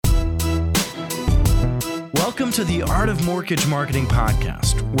Welcome to the Art of Mortgage Marketing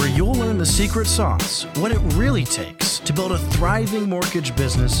podcast, where you'll learn the secret sauce, what it really takes to build a thriving mortgage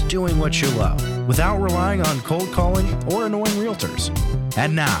business doing what you love, without relying on cold calling or annoying realtors.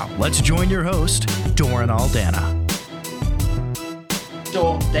 And now, let's join your host, Doran Aldana.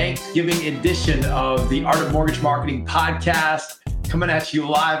 So, Thanksgiving edition of the Art of Mortgage Marketing podcast, coming at you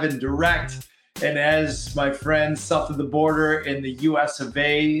live and direct. And as my friends south of the border in the US of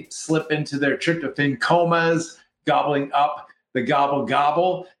A slip into their tryptophan comas, gobbling up the gobble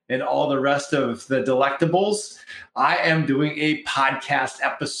gobble and all the rest of the delectables, I am doing a podcast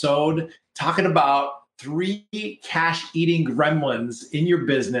episode talking about 3 cash-eating gremlins in your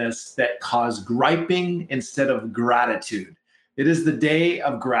business that cause griping instead of gratitude. It is the day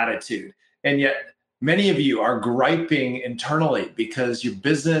of gratitude, and yet many of you are griping internally because your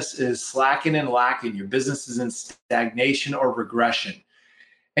business is slacking and lacking. Your business is in stagnation or regression.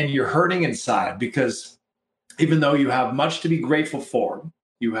 And you're hurting inside because even though you have much to be grateful for,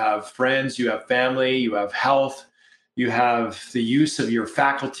 you have friends, you have family, you have health, you have the use of your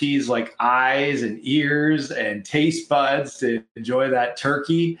faculties like eyes and ears and taste buds to enjoy that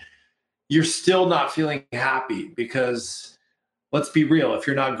turkey, you're still not feeling happy because let's be real, if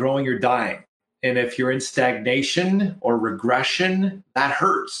you're not growing, you're dying. And if you're in stagnation or regression, that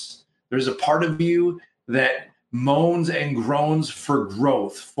hurts. There's a part of you that moans and groans for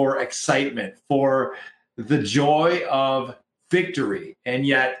growth, for excitement, for the joy of victory. And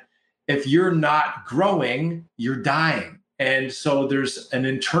yet, if you're not growing, you're dying. And so there's an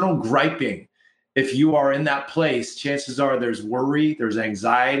internal griping. If you are in that place, chances are there's worry, there's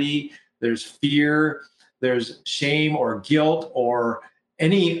anxiety, there's fear, there's shame or guilt or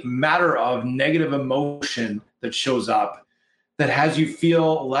any matter of negative emotion that shows up that has you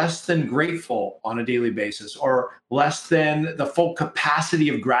feel less than grateful on a daily basis or less than the full capacity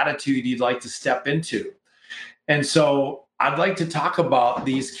of gratitude you'd like to step into. And so I'd like to talk about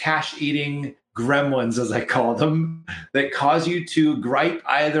these cash-eating gremlins, as I call them, that cause you to gripe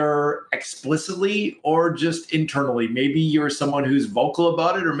either explicitly or just internally. Maybe you're someone who's vocal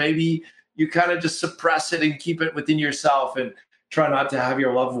about it, or maybe you kind of just suppress it and keep it within yourself and try not to have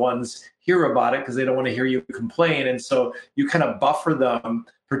your loved ones hear about it because they don't want to hear you complain. And so you kind of buffer them,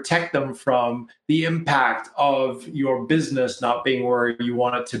 protect them from the impact of your business not being where you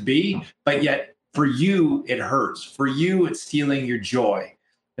want it to be. But yet for you, it hurts. For you, it's stealing your joy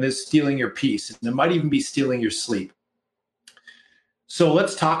and it's stealing your peace. And it might even be stealing your sleep. So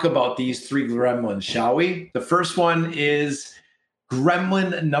let's talk about these 3 gremlins, shall we? The first one is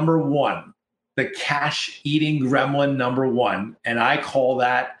gremlin number 1. The cash-eating gremlin number 1. And I call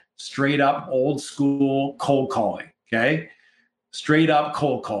that straight up old school cold calling, okay? Straight up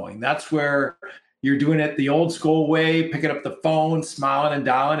cold calling. That's where you're doing it the old school way, picking up the phone, smiling and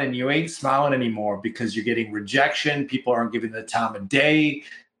dialing, and you ain't smiling anymore because you're getting rejection. People aren't giving the time of day.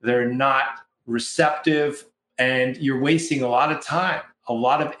 They're not receptive, and you're wasting a lot of time, a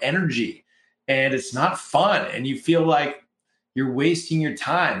lot of energy, and it's not fun. And you feel like you're wasting your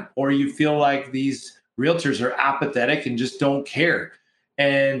time, or you feel like these realtors are apathetic and just don't care.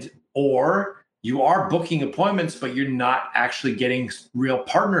 Or you are booking appointments, but you're not actually getting real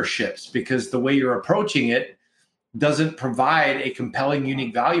partnerships because the way you're approaching it doesn't provide a compelling,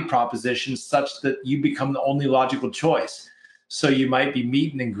 unique value proposition such that you become the only logical choice. So you might be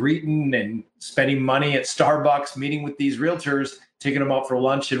meeting and greeting and spending money at Starbucks, meeting with these realtors, taking them out for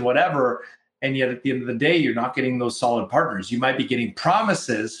lunch and whatever. And yet at the end of the day, you're not getting those solid partners. You might be getting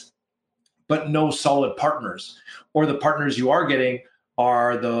promises, but no solid partners. Or the partners you are getting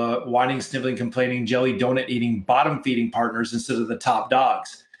are the whining, sniveling, complaining, jelly donut eating, bottom feeding partners instead of the top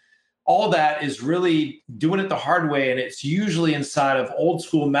dogs. All that is really doing it the hard way. And it's usually inside of old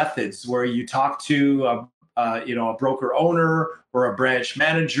school methods where you talk to a broker owner or a branch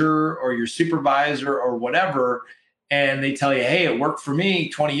manager or your supervisor or whatever. And they tell you, hey, it worked for me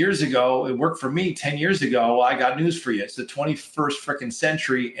 20 years ago. It worked for me 10 years ago. Well, I got news for you. It's the 21st freaking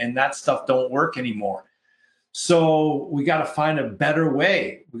century, and that stuff don't work anymore. So we got to find a better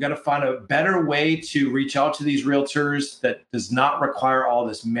way. We got to find a better way to reach out to these realtors that does not require all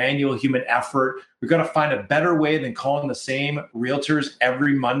this manual human effort. We got to find a better way than calling the same realtors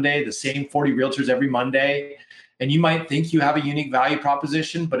every Monday, the same 40 realtors every Monday. And you might think you have a unique value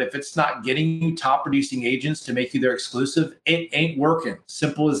proposition, but if it's not getting you top producing agents to make you their exclusive, it ain't working.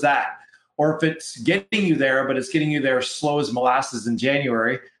 Simple as that. Or if it's getting you there, but it's getting you there slow as molasses in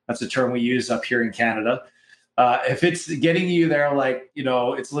January, that's a term we use up here in Canada. If it's getting you there, like,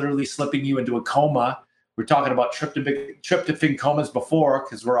 it's literally slipping you into a coma We're talking about tryptophan comas before,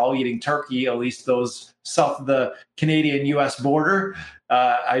 because we're all eating turkey, at least those south of the Canadian-US border.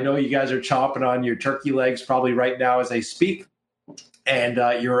 I know you guys are chomping on your turkey legs probably right now as I speak. And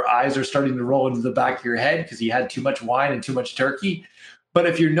your eyes are starting to roll into the back of your head because you had too much wine and too much turkey. But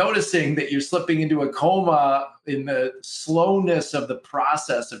if you're noticing that you're slipping into a coma in the slowness of the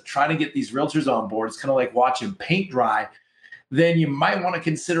process of trying to get these realtors on board, it's kind of like watching paint dry, then you might want to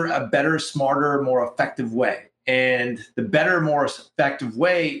consider a better, smarter, more effective way. And the better, more effective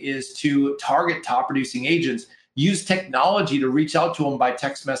way is to target top producing agents, use technology to reach out to them by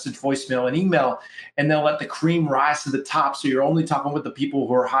text message, voicemail, and email, and then let the cream rise to the top. So you're only talking with the people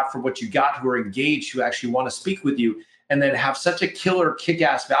who are hot for what you got, who are engaged, who actually want to speak with you, and then have such a killer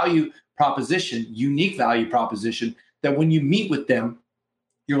kick-ass value proposition, unique value proposition, that when you meet with them,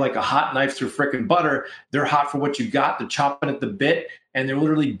 you're like a hot knife through frickin' butter. They're hot for what you got. They're chopping at the bit, and they're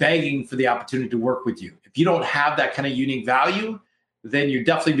literally begging for the opportunity to work with you. If you don't have that kind of unique value, then you're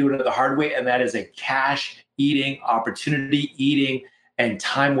definitely doing it the hard way, and that is a cash-eating, opportunity-eating, and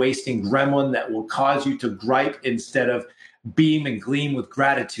time-wasting gremlin that will cause you to gripe instead of beam and gleam with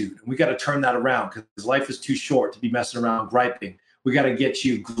gratitude. And we got to turn that around because life is too short to be messing around griping. We got to get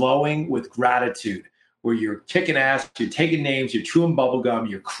you glowing with gratitude, where you're kicking ass, you're taking names, you're chewing bubblegum,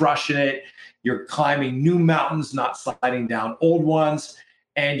 you're crushing it, you're climbing new mountains, not sliding down old ones,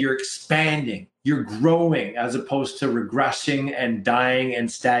 and you're expanding, you're growing as opposed to regressing and dying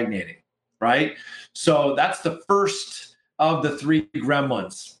and stagnating, right? So that's the first of the three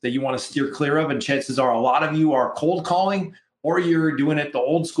gremlins that you want to steer clear of. And chances are a lot of you are cold calling, or you're doing it the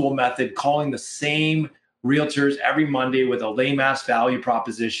old school method, calling the same realtors every Monday with a lame ass value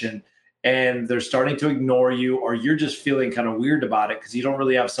proposition, and they're starting to ignore you, or you're just feeling kind of weird about it because you don't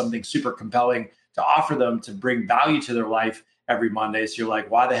really have something super compelling to offer them to bring value to their life every Monday. So you're like,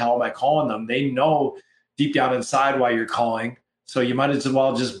 why the hell am I calling them? They know deep down inside why you're calling. So you might as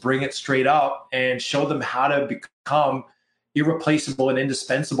well just bring it straight up and show them how to become irreplaceable and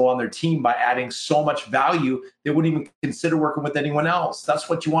indispensable on their team by adding so much value they wouldn't even consider working with anyone else. That's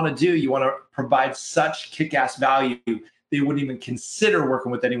what you want to do. You want to provide such kick-ass value they wouldn't even consider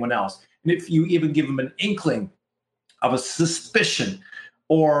working with anyone else. And if you even give them an inkling of a suspicion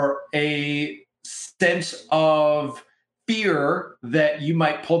or a sense of fear that you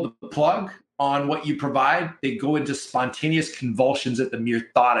might pull the plug on what you provide, they go into spontaneous convulsions at the mere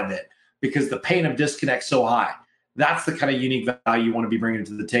thought of it because the pain of disconnect so high. That's the kind of unique value you want to be bringing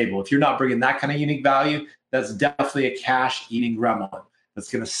to the table. If you're not bringing that kind of unique value, that's definitely a cash-eating gremlin that's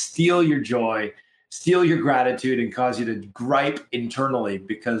going to steal your joy, steal your gratitude, and cause you to gripe internally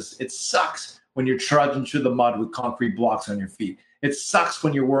because it sucks when you're trudging through the mud with concrete blocks on your feet. It sucks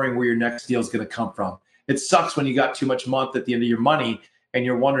when you're worrying where your next deal is going to come from. It sucks when you got too much month at the end of your money and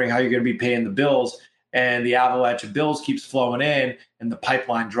you're wondering how you're going to be paying the bills and the avalanche of bills keeps flowing in and the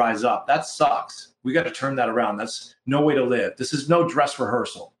pipeline dries up. That sucks. We got to turn that around. That's no way to live. This is no dress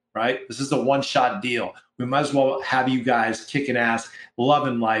rehearsal, right? This is a one-shot deal. We might as well have you guys kicking ass,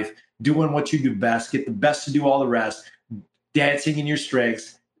 loving life, doing what you do best, get the best to do all the rest, dancing in your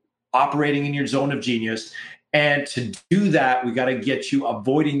strengths, operating in your zone of genius. And to do that, we got to get you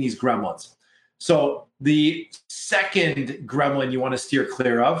avoiding these gremlins. So the second gremlin you want to steer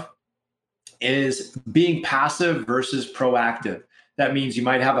clear of is being passive versus proactive. That means you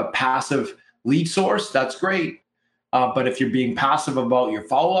might have a passive lead source. That's great. But if you're being passive about your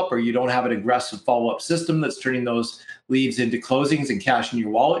follow-up or you don't have an aggressive follow-up system that's turning those leads into closings and cash in your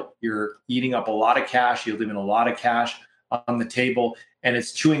wallet, you're eating up a lot of cash. You're leaving a lot of cash on the table, and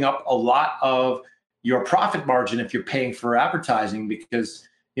it's chewing up a lot of your profit margin if you're paying for advertising because,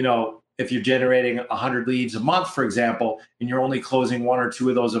 you know, if you're generating 100 leads a month, for example, and you're only closing 1 or 2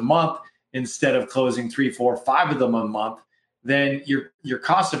 of those a month instead of closing 3, 4, 5 of them a month, then your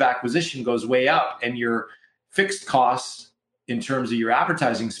cost of acquisition goes way up, and your fixed costs in terms of your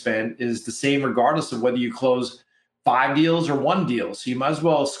advertising spend is the same regardless of whether you close 5 deals or 1 deal. So you might as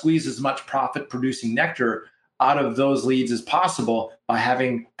well squeeze as much profit producing nectar out of those leads as possible by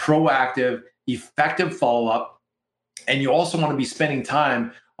having proactive, effective follow-up. And you also want to be spending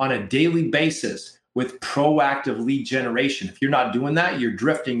time on a daily basis with proactive lead generation. If you're not doing that, you're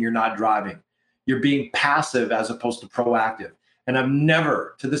drifting, you're not driving. You're being passive as opposed to proactive. And I've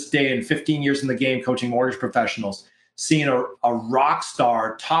never, to this day, in 15 years in the game coaching mortgage professionals, seen a rock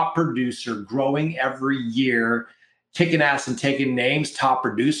star, top producer, growing every year, kicking ass and taking names, top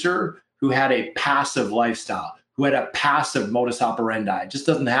producer who had a passive lifestyle, who had a passive modus operandi. It just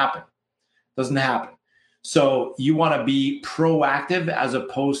doesn't happen. Doesn't happen. So you want to be proactive as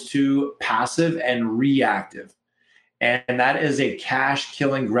opposed to passive and reactive. And that is a cash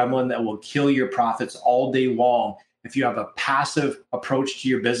killing gremlin that will kill your profits all day long if you have a passive approach to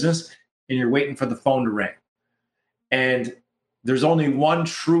your business and you're waiting for the phone to ring. And there's only one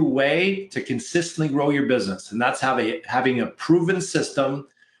true way to consistently grow your business, and that's having a proven system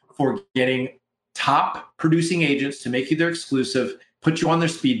for getting top producing agents to make you their exclusive, put you on their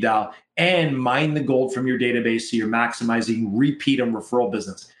speed dial, and mine the gold from your database so you're maximizing repeat and referral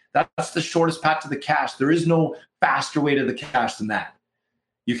business. That's the shortest path to the cash. There is no faster way to the cash than that.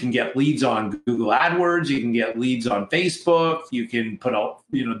 You can get leads on Google AdWords. You can get leads on Facebook. You can put out,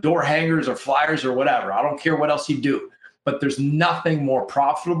 door hangers or flyers or whatever. I don't care what else you do, but there's nothing more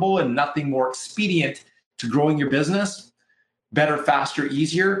profitable and nothing more expedient to growing your business, better, faster,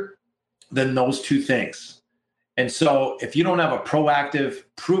 easier than those two things. And so if you don't have a proactive,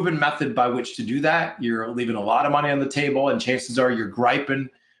 proven method by which to do that, you're leaving a lot of money on the table, and chances are you're griping,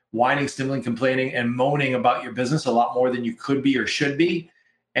 whining, stimbling, complaining, and moaning about your business a lot more than you could be or should be.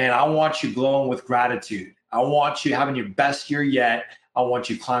 And I want you glowing with gratitude. I want you having your best year yet. I want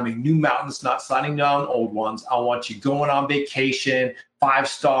you climbing new mountains, not sliding down old ones. I want you going on vacation,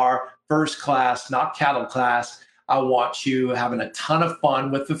 5-star, first class, not cattle class. I want you having a ton of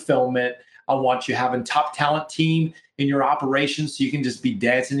fun with fulfillment. I want you having top talent team in your operations so you can just be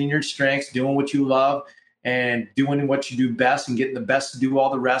dancing in your strengths, doing what you love and doing what you do best and getting the best to do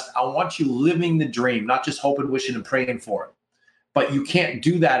all the rest. I want you living the dream, not just hoping, wishing, and praying for it. But you can't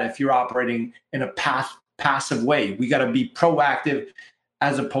do that if you're operating in a passive way. We got to be proactive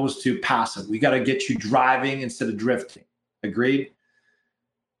as opposed to passive. We got to get you driving instead of drifting. Agreed?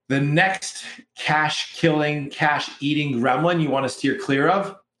 The next cash killing, cash eating gremlin you want to steer clear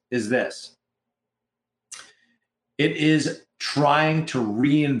of is this. It is trying to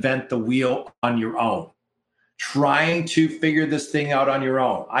reinvent the wheel on your own. Trying to figure this thing out on your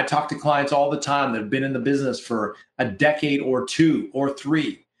own. I talk to clients all the time that have been in the business for a decade or 2 or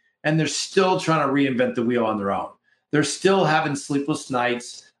 3, and they're still trying to reinvent the wheel on their own. They're still having sleepless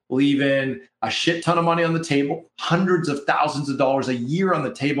nights, leaving a shit ton of money on the table, hundreds of thousands of dollars a year on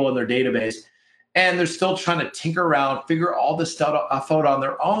the table in their database, and they're still trying to tinker around, figure all this stuff out on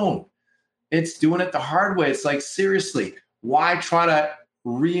their own. It's doing it the hard way. It's like, seriously, why try to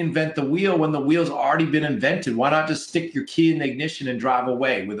reinvent the wheel when the wheel's already been invented? Why not just stick your key in the ignition and drive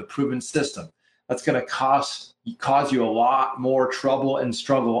away with a proven system? That's going to cause you a lot more trouble and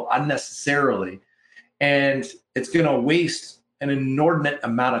struggle unnecessarily. And it's going to waste an inordinate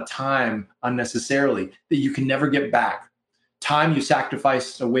amount of time unnecessarily that you can never get back. Time you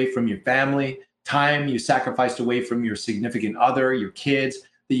sacrificed away from your family, time you sacrificed away from your significant other, your kids,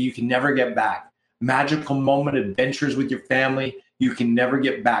 that you can never get back. Magical moment adventures with your family you can never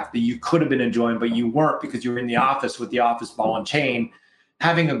get back, that you could have been enjoying, but you weren't because you were in the office with the office ball and chain,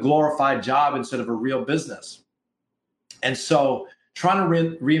 having a glorified job instead of a real business. And so trying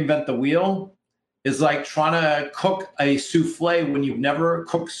to reinvent the wheel is like trying to cook a souffle when you've never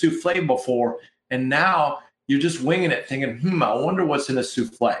cooked souffle before. And now you're just winging it thinking, I wonder what's in a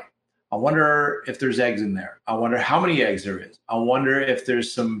souffle. I wonder if there's eggs in there. I wonder how many eggs there is. I wonder if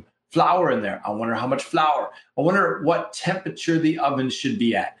there's some flour in there. I wonder how much flour. I wonder what temperature the oven should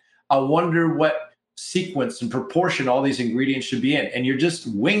be at. I wonder what sequence and proportion all these ingredients should be in. And you're just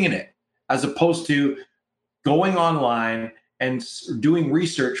winging it as opposed to going online and doing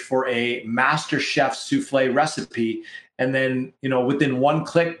research for a master chef souffle recipe. And then, within one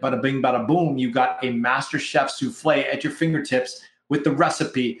click, bada bing, bada boom, you got a master chef souffle at your fingertips with the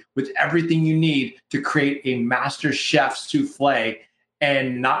recipe, with everything you need to create a master chef souffle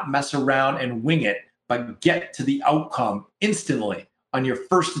and not mess around and wing it, but get to the outcome instantly on your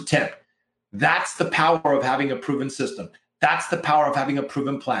first attempt. That's the power of having a proven system. That's the power of having a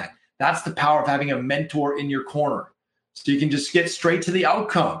proven plan. That's the power of having a mentor in your corner. So you can just get straight to the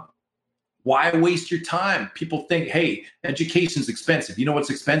outcome. Why waste your time? People think, hey, education's expensive. You know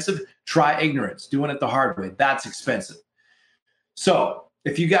what's expensive? Try ignorance, doing it the hard way. That's expensive. So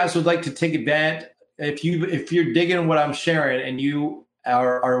if you guys would like to take advantage, if you're digging what I'm sharing and you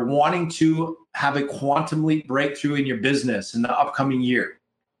are wanting to have a quantum leap breakthrough in your business in the upcoming year,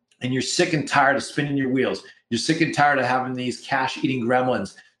 and you're sick and tired of spinning your wheels, you're sick and tired of having these cash-eating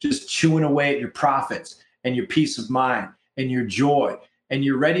gremlins just chewing away at your profits and your peace of mind and your joy, and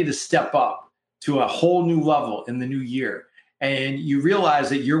you're ready to step up to a whole new level in the new year, and you realize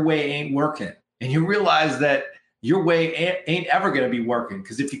that your way ain't working, and you realize that your way ain't ever going to be working,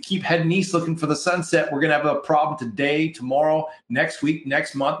 because if you keep heading east looking for the sunset, we're going to have a problem today, tomorrow, next week,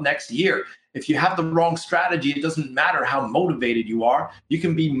 next month, next year. If you have the wrong strategy, it doesn't matter how motivated you are. You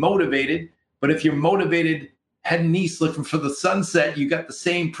can be motivated, but if you're motivated heading east looking for the sunset, you got the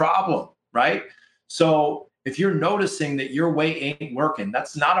same problem, right? So If you're noticing that your way ain't working,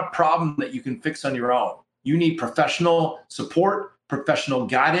 that's not a problem that you can fix on your own. You need professional support, professional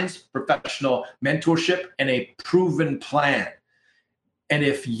guidance, professional mentorship, and a proven plan. And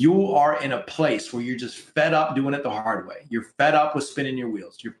if you are in a place where you're just fed up doing it the hard way, you're fed up with spinning your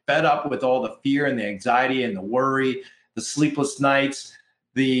wheels, you're fed up with all the fear and the anxiety and the worry, the sleepless nights,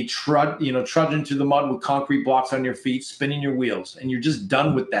 the trudging through the mud with concrete blocks on your feet, spinning your wheels, and you're just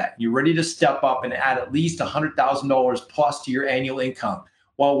done with that. You're ready to step up and add at least $100,000 plus to your annual income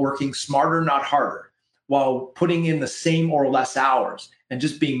while working smarter, not harder, while putting in the same or less hours and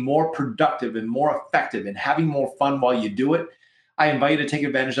just being more productive and more effective and having more fun while you do it. I invite you to take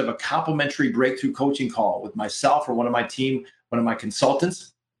advantage of a complimentary breakthrough coaching call with myself or one of my team, one of my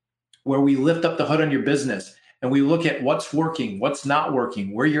consultants, where we lift up the hood on your business and we look at what's working, what's not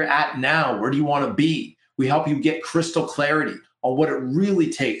working, where you're at now, where do you want to be? We help you get crystal clarity on what it really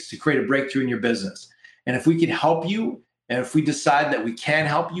takes to create a breakthrough in your business. And if we can help you, and if we decide that we can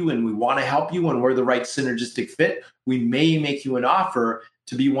help you and we want to help you and we're the right synergistic fit, we may make you an offer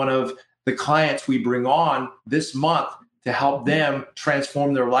to be one of the clients we bring on this month to help them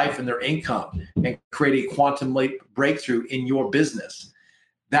transform their life and their income and create a quantum leap breakthrough in your business.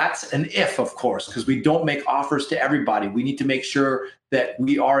 That's an if, of course, because we don't make offers to everybody. We need to make sure that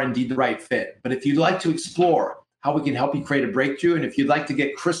we are indeed the right fit. But if you'd like to explore how we can help you create a breakthrough, and if you'd like to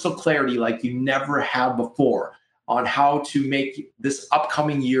get crystal clarity like you never have before on how to make this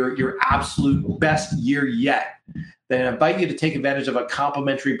upcoming year your absolute best year yet, then I invite you to take advantage of a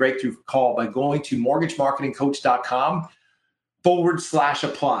complimentary breakthrough call by going to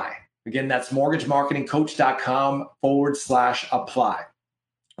mortgagemarketingcoach.com/apply. Again, that's mortgagemarketingcoach.com/apply.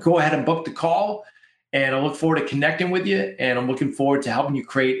 Go ahead and book the call, and I look forward to connecting with you, and I'm looking forward to helping you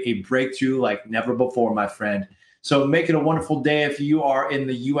create a breakthrough like never before, my friend. So make it a wonderful day. If you are in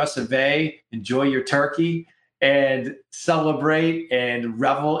the US of A, enjoy your turkey and celebrate and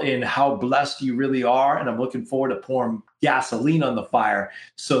revel in how blessed you really are. And I'm looking forward to pouring gasoline on the fire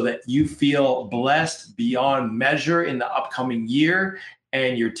so that you feel blessed beyond measure in the upcoming year.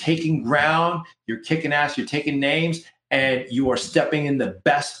 And you're taking ground, you're kicking ass, you're taking names, and you are stepping in the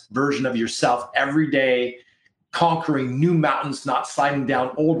best version of yourself every day, conquering new mountains, not sliding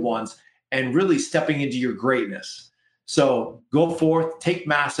down old ones, and really stepping into your greatness. So go forth, take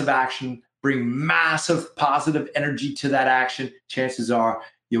massive action, bring massive positive energy to that action. Chances are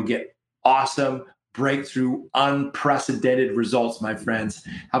you'll get awesome breakthrough, unprecedented results, my friends.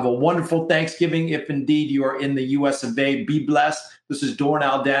 Have a wonderful Thanksgiving if indeed you are in the US of A. Be blessed. This is Doran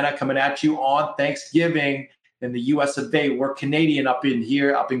Aldana coming at you on Thanksgiving in the US of A. We're Canadian up in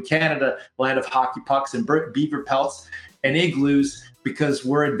here, up in Canada, land of hockey pucks and beaver pelts and igloos. Because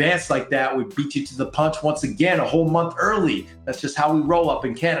we're advanced like that, we beat you to the punch once again a whole month early. That's just how we roll up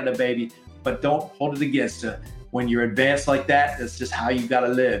in Canada, baby. But don't hold it against you. When you're advanced like that, that's just how you got to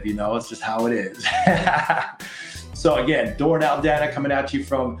live. You know, it's just how it is. So again, Doran Aldana coming at you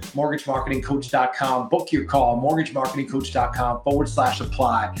from mortgagemarketingcoach.com. Book your call,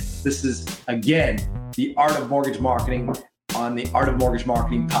 mortgagemarketingcoach.com/apply. This is, again, the Art of Mortgage Marketing on the Art of Mortgage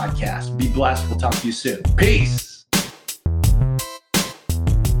Marketing podcast. Be blessed. We'll talk to you soon. Peace.